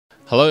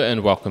Hello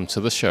and welcome to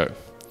the show.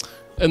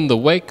 In the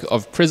wake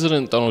of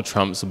President Donald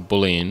Trump's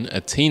bullying a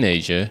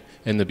teenager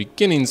and the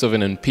beginnings of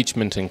an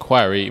impeachment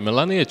inquiry,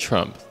 Melania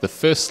Trump, the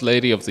First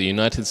Lady of the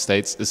United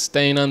States, is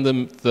staying under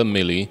the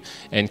melee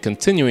and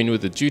continuing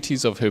with the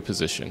duties of her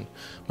position.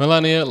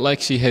 Melania,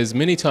 like she has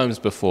many times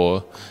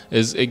before,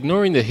 is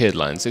ignoring the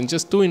headlines and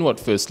just doing what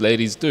First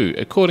Ladies do,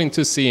 according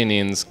to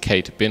CNN's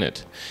Kate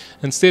Bennett.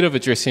 Instead of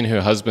addressing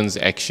her husband's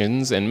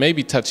actions and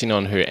maybe touching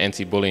on her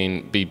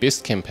anti-bullying Be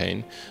Best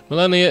campaign,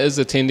 Melania is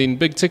attending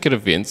big-ticket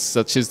events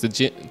such as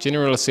the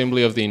General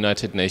Assembly of the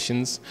United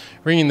Nations,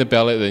 ringing the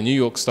bell at the New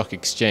York Stock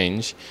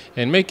Exchange,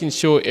 and making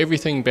sure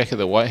everything back at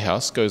the White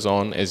House goes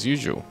on as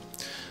usual.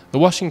 The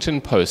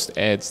Washington Post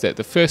adds that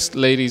the First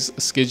Lady's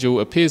schedule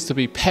appears to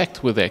be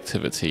packed with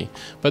activity,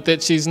 but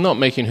that she's not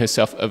making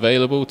herself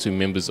available to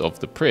members of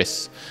the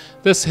press.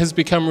 This has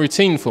become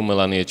routine for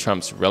Melania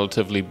Trump's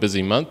relatively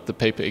busy month, the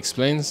paper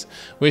explains,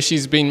 where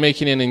she's been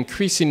making an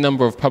increasing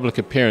number of public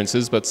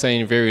appearances but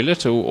saying very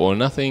little or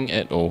nothing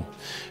at all.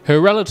 Her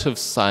relative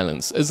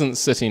silence isn't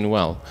sitting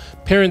well.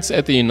 Parents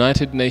at the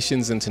United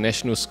Nations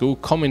International School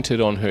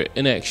commented on her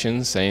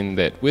inaction, saying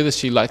that whether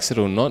she likes it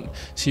or not,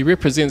 she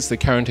represents the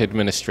current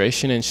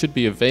administration and should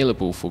be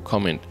available for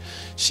comment.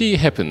 She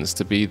happens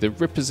to be the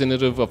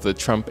representative of the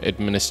Trump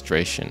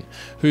administration,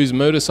 whose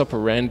modus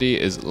operandi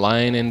is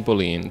lying and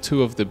bullying,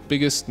 two of the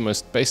biggest,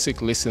 most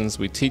basic lessons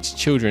we teach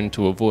children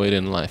to avoid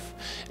in life.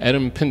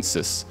 Adam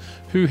Pincis,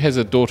 who has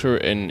a daughter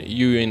in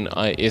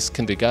UNIS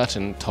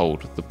kindergarten,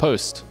 told the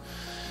Post.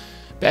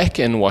 Back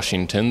in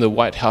Washington, the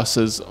White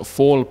House's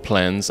fall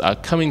plans are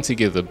coming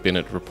together,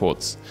 Bennett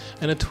reports.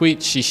 In a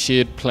tweet, she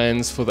shared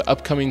plans for the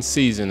upcoming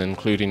season,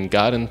 including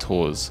garden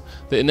tours.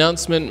 The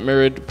announcement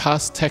mirrored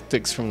past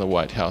tactics from the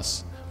White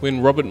House.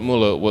 When Robert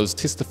Mueller was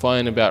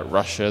testifying about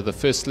Russia, the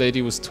First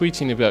Lady was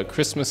tweeting about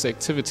Christmas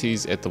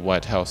activities at the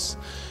White House.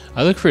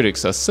 Other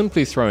critics are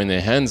simply throwing their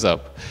hands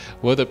up.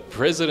 With a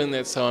president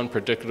that's so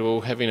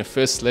unpredictable, having a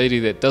First Lady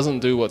that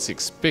doesn't do what's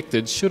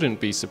expected shouldn't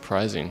be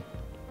surprising.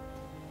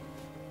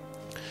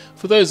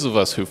 For those of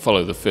us who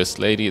follow the First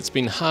Lady, it's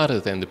been harder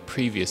than the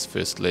previous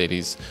First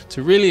Ladies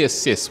to really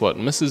assess what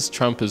Mrs.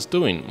 Trump is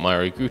doing,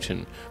 Myra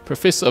Gutin,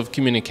 Professor of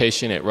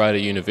Communication at Rider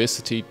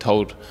University,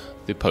 told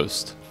the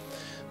Post.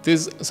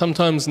 There's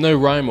sometimes no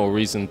rhyme or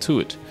reason to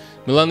it.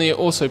 Melania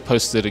also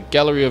posted a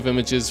gallery of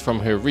images from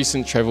her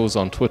recent travels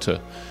on Twitter.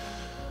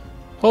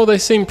 While they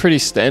seem pretty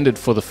standard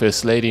for the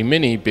First Lady,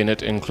 many,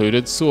 Bennett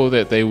included, saw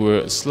that they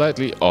were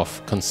slightly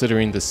off,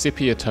 considering the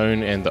sepia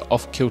tone and the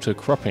off-kilter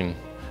cropping.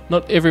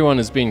 Not everyone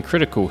is being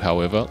critical,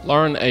 however.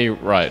 Lauren A.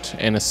 Wright,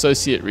 an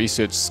associate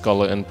research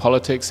scholar in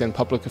politics and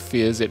public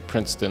affairs at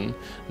Princeton,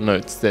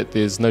 notes that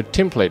there's no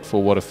template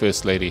for what a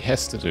First Lady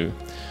has to do.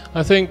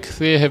 I think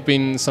there have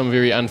been some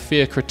very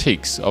unfair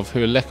critiques of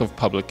her lack of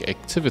public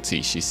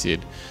activity, she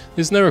said.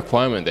 There's no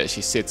requirement that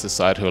she sets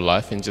aside her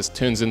life and just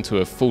turns into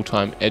a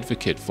full-time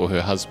advocate for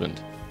her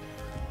husband.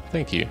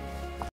 Thank you.